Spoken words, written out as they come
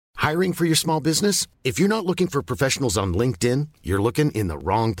Hiring for your small business? If you're not looking for professionals on LinkedIn, you're looking in the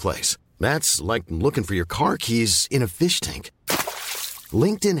wrong place. That's like looking for your car keys in a fish tank.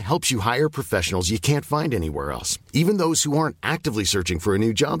 LinkedIn helps you hire professionals you can't find anywhere else, even those who aren't actively searching for a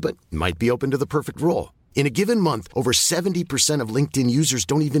new job but might be open to the perfect role. In a given month, over 70% of LinkedIn users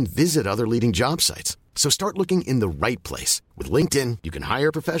don't even visit other leading job sites. So start looking in the right place. With LinkedIn, you can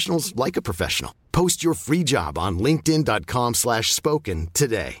hire professionals like a professional. Post your free job on linkedin.com/spoken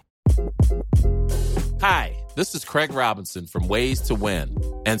today. Hi, this is Craig Robinson from Ways to Win,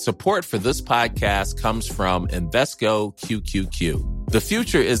 and support for this podcast comes from Invesco QQQ. The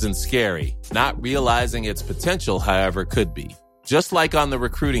future isn't scary. Not realizing its potential, however, could be. Just like on the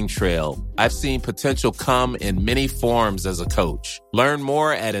recruiting trail, I've seen potential come in many forms as a coach. Learn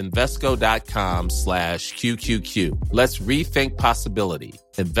more at Invesco.com/QQQ. Let's rethink possibility.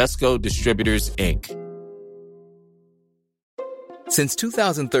 Invesco Distributors, Inc. Since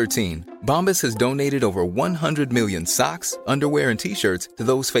 2013, Bombas has donated over 100 million socks, underwear, and T-shirts to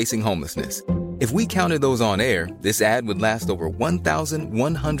those facing homelessness. If we counted those on air, this ad would last over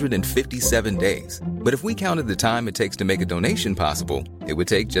 1,157 days. But if we counted the time it takes to make a donation possible, it would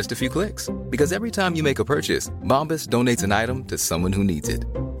take just a few clicks. Because every time you make a purchase, Bombas donates an item to someone who needs it.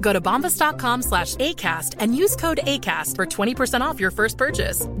 Go to bombas.com/ACAST and use code ACAST for 20% off your first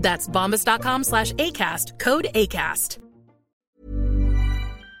purchase. That's bombas.com/ACAST, code ACAST.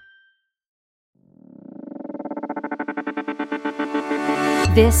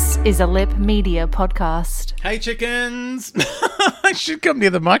 This is a Lip Media podcast. Hey, chickens! I should come near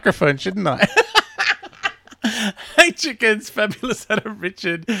the microphone, shouldn't I? Hey, chickens! Fabulous Adam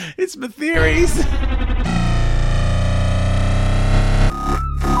Richard. It's my theories.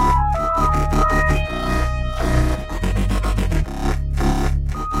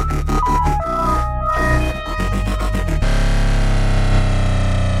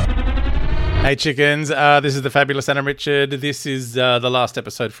 Hey chickens, this is the Fabulous Adam Richard. This is the last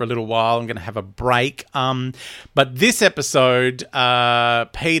episode for a little while. I'm going to have a break. But this episode,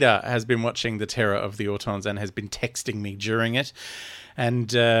 Peter has been watching The Terror of the Autons and has been texting me during it.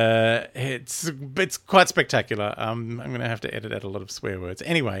 And it's quite spectacular. I'm going to have to edit out a lot of swear words.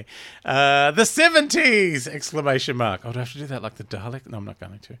 Anyway, the 70s! Exclamation mark. Oh, do I have to do that like the Dalek? No, I'm not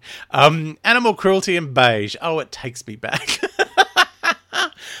going to. Animal cruelty and beige. Oh, it takes me back.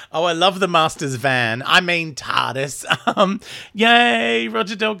 Oh, I love the Master's van. I mean TARDIS. Yay,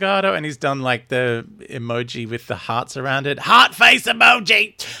 Roger Delgado. And he's done like the emoji with the hearts around it. Heart face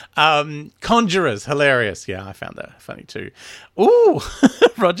emoji. Conjurers. Hilarious. Yeah, I found that funny too. Ooh,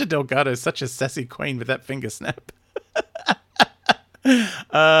 Roger Delgado is such a sassy queen with that finger snap.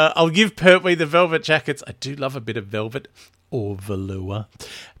 I'll give Pertwee the velvet jackets. I do love a bit of velvet or velour.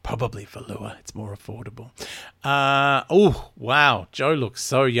 Probably velour. It's more affordable. Oh, wow. Joe looks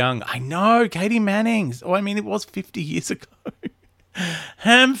so young. I know. Katie Manning's. Oh, I mean, it was 50 years ago.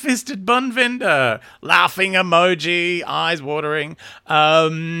 Ham-fisted bun vendor. Laughing emoji. Eyes watering.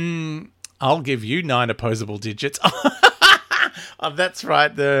 I'll give you 9 opposable digits. Oh, that's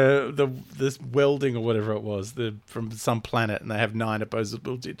right. This welding or whatever it was, from some planet, and they have 9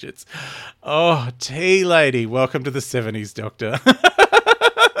 opposable digits. Oh, tea lady, welcome to the 70s, Doctor.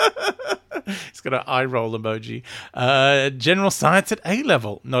 He's got an eye roll emoji. General science at A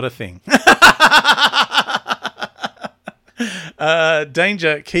level, not a thing.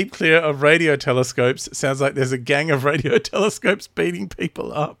 Danger, keep clear of radio telescopes. Sounds like there's a gang of radio telescopes beating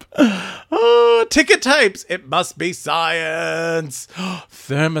people up. Oh, ticker tapes. It must be science.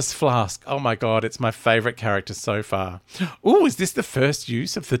 Thermos flask. Oh my God, it's my favorite character so far. Oh, is this the first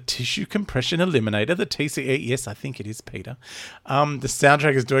use of the tissue compression eliminator, the TCE? Yes, I think it is, Peter. The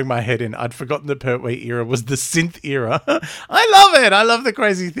soundtrack is doing my head in. I'd forgotten the Pertwee era was the synth era. I love it. I love the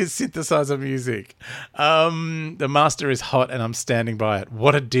crazy synthesizer music. The Master is hot and I'm standing by it.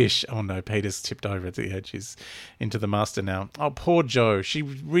 What a dish. Oh no, Peter's tipped over at the edge. He's into the Master now. Oh, poor Jo.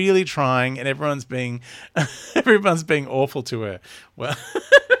 She's really trying and everyone's being awful to her. Well,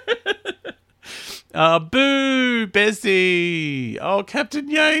 boo, Bessie. Oh, Captain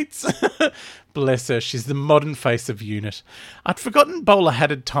Yates. Bless her. She's the modern face of UNIT. I'd forgotten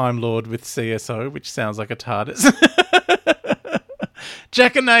bowler-hatted Time Lord with CSO, which sounds like a TARDIS.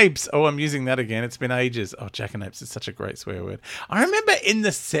 Jackanapes. Oh, I'm using that again. It's been ages. Oh, jackanapes is such a great swear word. I remember in the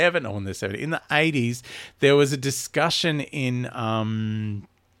 80s, there was a discussion in,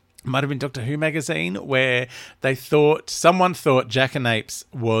 might have been Doctor Who magazine, where someone thought jackanapes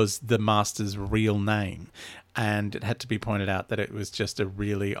was the Master's real name. And it had to be pointed out that it was just a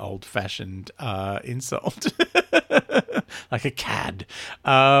really old-fashioned insult. like a cad.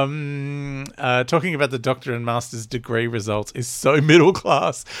 Talking about the Doctor and Master's degree results is so middle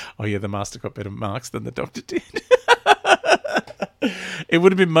class. Oh yeah, the Master got better marks than the Doctor did. It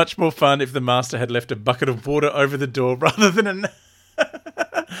would have been much more fun if the Master had left a bucket of water over the door rather than an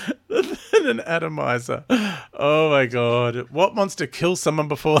atomizer. Oh my god. What monster kills someone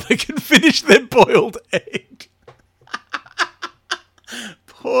before they can finish their boiled egg?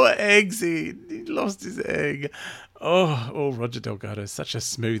 Poor Eggsy. He lost his egg. Oh, Roger Delgado is such a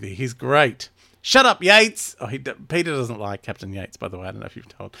smoothie. He's great. Shut up, Yates. Peter doesn't like Captain Yates, by the way. I don't know if you've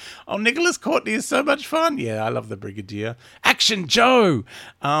told. Oh, Nicholas Courtney is so much fun. Yeah, I love the Brigadier. Action Joe.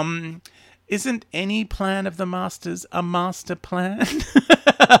 Isn't any plan of the Master's a master plan?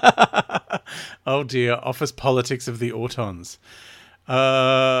 Oh dear, office politics of the Autons.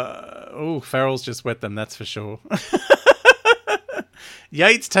 Farrell's just wet them, that's for sure.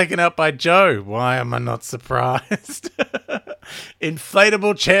 Yates taken out by Joe. Why am I not surprised?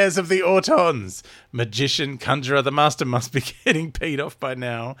 Inflatable chairs of the Autons. Magician, conjurer, the Master must be getting peed off by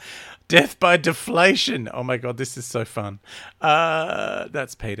now. Death by deflation. Oh my god, this is so fun.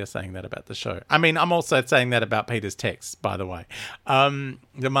 That's Peter saying that about the show. I mean, I'm also saying that about Peter's text, by the way.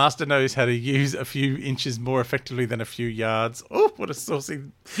 The Master knows how to use a few inches more effectively than a few yards. Oh, what a saucy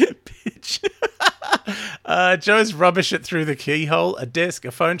pitch. Joe's rubbish it through the keyhole, a desk,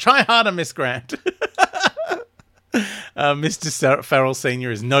 a phone. Try harder, Miss Grant. Mr. Farrell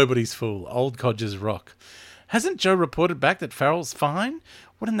Sr. is nobody's fool. Old codgers rock. Hasn't Joe reported back that Farrell's fine?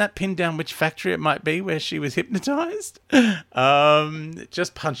 Wouldn't that pin down which factory it might be where she was hypnotised?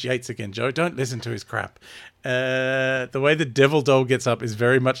 Just punch Yates again, Joe. Don't listen to his crap. The way the devil doll gets up is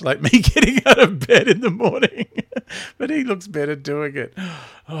very much like me getting out of bed in the morning. But he looks better doing it.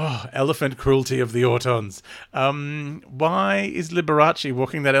 Oh, elephant cruelty of the Autons. Why is Liberace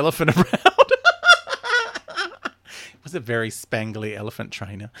walking that elephant around? Was a very spangly elephant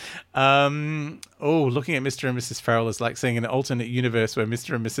trainer. Looking at Mr. and Mrs. Farrell is like seeing an alternate universe where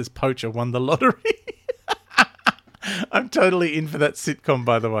Mr. and Mrs. Poacher won the lottery. I'm totally in for that sitcom,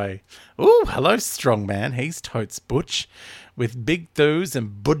 by the way. Oh, hello, strong man. He's totes butch with big thews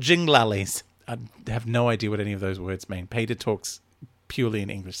and budging lollies. I have no idea what any of those words mean. Peter talks purely in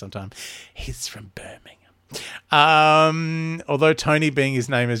English sometimes. He's from Birmingham. Although Tony being his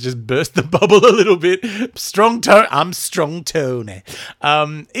name has just burst the bubble a little bit. I'm strong Tony.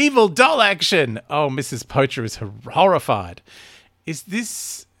 Evil doll action. Oh, Mrs. Poacher is horrified. Is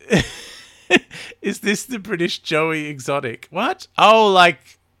this the British Joey Exotic? What? Joe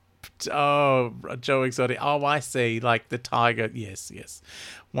Exotic. Oh, I see. Like the tiger. Yes.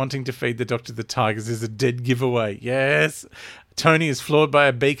 Wanting to feed the Doctor the tigers is a dead giveaway. Yes. Tony is floored by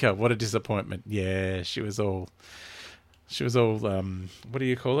a beaker. What a disappointment. Yeah, she was all, what do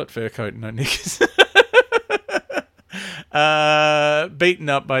you call it? Fur coat, no knickers. Beaten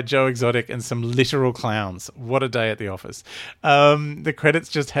up by Joe Exotic and some literal clowns. What a day at the office. The credits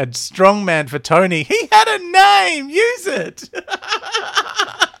just had strongman for Tony. He had a name. Use it.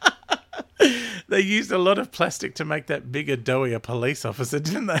 They used a lot of plastic to make that bigger, doughier police officer,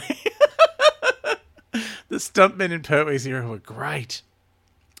 didn't they? The stuntmen in Pertwee's era were great.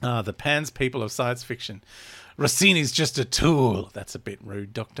 The Pan's people of science fiction. Rossini's just a tool. That's a bit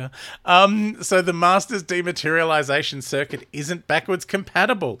rude, Doctor. So the Master's dematerialization circuit isn't backwards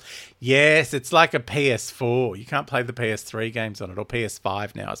compatible. Yes, it's like a PS4. You can't play the PS3 games on it, or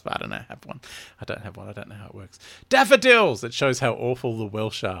PS5 now. I don't know. I have one. I don't have one. I don't know how it works. Daffodils. It shows how awful the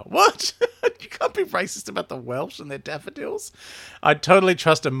Welsh are. What? You can't be racist about the Welsh and their daffodils. I'd totally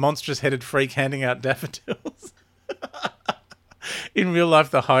trust a monstrous-headed freak handing out daffodils. In real life,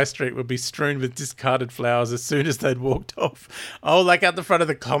 the high street would be strewn with discarded flowers as soon as they'd walked off. Oh, like out the front of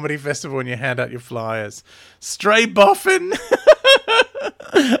the comedy festival when you hand out your flyers. Stray boffin!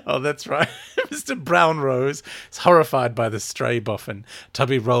 Oh, that's right. Mr. Brown Rose is horrified by the stray boffin.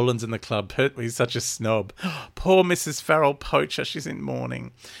 Tubby Rowland's in the club. Pertwee's such a snob. Poor Mrs. Farrell Poacher. She's in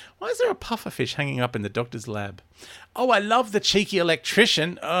mourning. Why is there a pufferfish hanging up in the Doctor's lab? Oh, I love the cheeky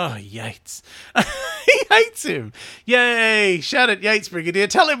electrician. Oh, Yates. He hates him. Yay! Shout at Yates, Brigadier.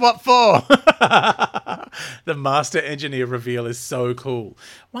 Tell him what for. The Master Engineer reveal is so cool.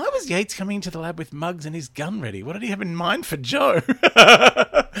 Why was Yates coming into the lab with mugs and his gun ready? What did he have in mind for Joe?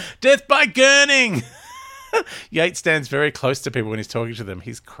 Death by gurning. Yates stands very close to people when he's talking to them.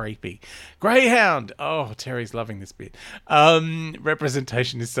 He's creepy. Greyhound. Oh, Terry's loving this bit.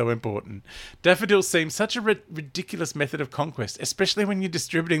 Representation is so important. Daffodils seem such a ridiculous method of conquest, especially when you're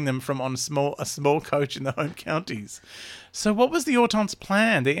distributing them from on a small coach in the home counties. So what was the Autons'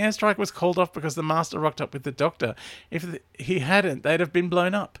 plan? The airstrike was called off because the Master rocked up with the Doctor. If he hadn't, they'd have been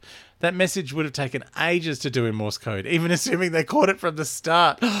blown up. That message would have taken ages to do in Morse code, even assuming they caught it from the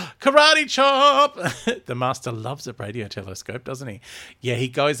start. Karate chop! The Master loves a radio telescope, doesn't he? Yeah, he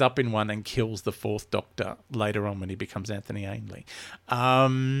goes up in one and kills the Fourth Doctor later on when he becomes Anthony Ainley.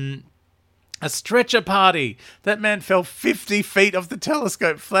 A stretcher party. That man fell 50 feet off the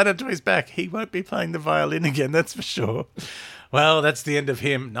telescope, flat onto his back. He won't be playing the violin again, that's for sure. Well, that's the end of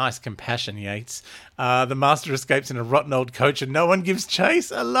him. Nice compassion, Yates. The Master escapes in a rotten old coach and no one gives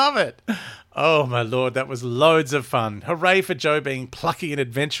chase. I love it. Oh, my Lord, that was loads of fun. Hooray for Joe being plucky and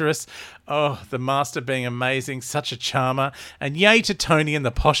adventurous. Oh, the Master being amazing, such a charmer. And yay to Tony and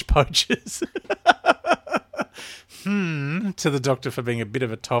the posh poachers. To the Doctor for being a bit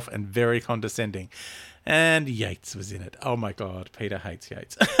of a toff and very condescending. And Yates was in it. Oh my God, Peter hates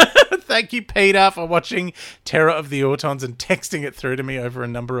Yates. Thank you, Peter, for watching Terror of the Autons and texting it through to me over a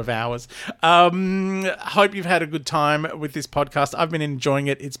number of hours. Hope you've had a good time with this podcast. I've been enjoying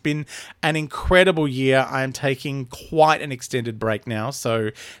it. It's been an incredible year. I am taking quite an extended break now,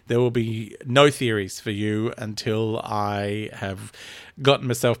 so there will be no theories for you until I have gotten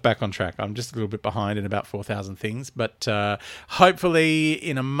myself back on track. I'm just a little bit behind in about 4,000 things, but hopefully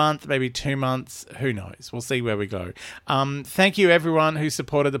in a month, maybe 2 months, who knows? We'll see where we go. Thank you, everyone who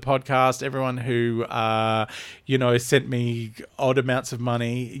supported the podcast, everyone who, sent me odd amounts of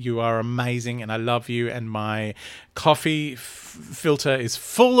money. You are amazing, and I love you, and my coffee filter is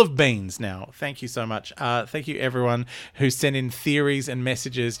full of beans now. Thank you so much. Thank you, everyone who sent in theories and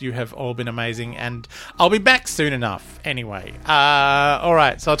messages. You have all been amazing, and I'll be back soon enough anyway. All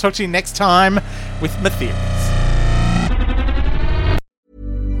right, so I'll talk to you next time with my theories.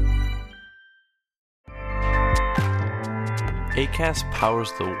 Acast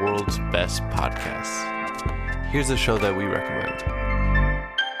powers the world's best podcasts. Here's a show that we recommend.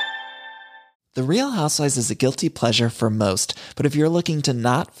 The Real Housewives is a guilty pleasure for most, but if you're looking to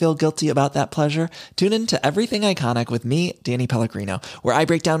not feel guilty about that pleasure, tune in to Everything Iconic with me, Danny Pellegrino, where I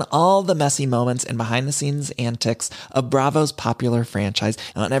break down all the messy moments and behind-the-scenes antics of Bravo's popular franchise.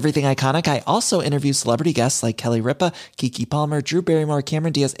 And on Everything Iconic, I also interview celebrity guests like Kelly Ripa, Keke Palmer, Drew Barrymore,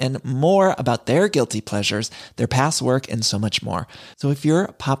 Cameron Diaz, and more about their guilty pleasures, their past work, and so much more. So if you're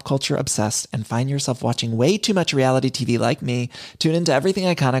pop culture obsessed and find yourself watching way too much reality TV like me, tune in to Everything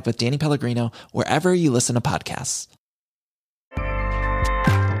Iconic with Danny Pellegrino, wherever you listen to podcasts.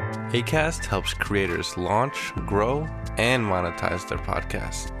 Acast helps creators launch, grow, and monetize their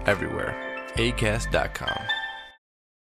podcasts everywhere. Acast.com.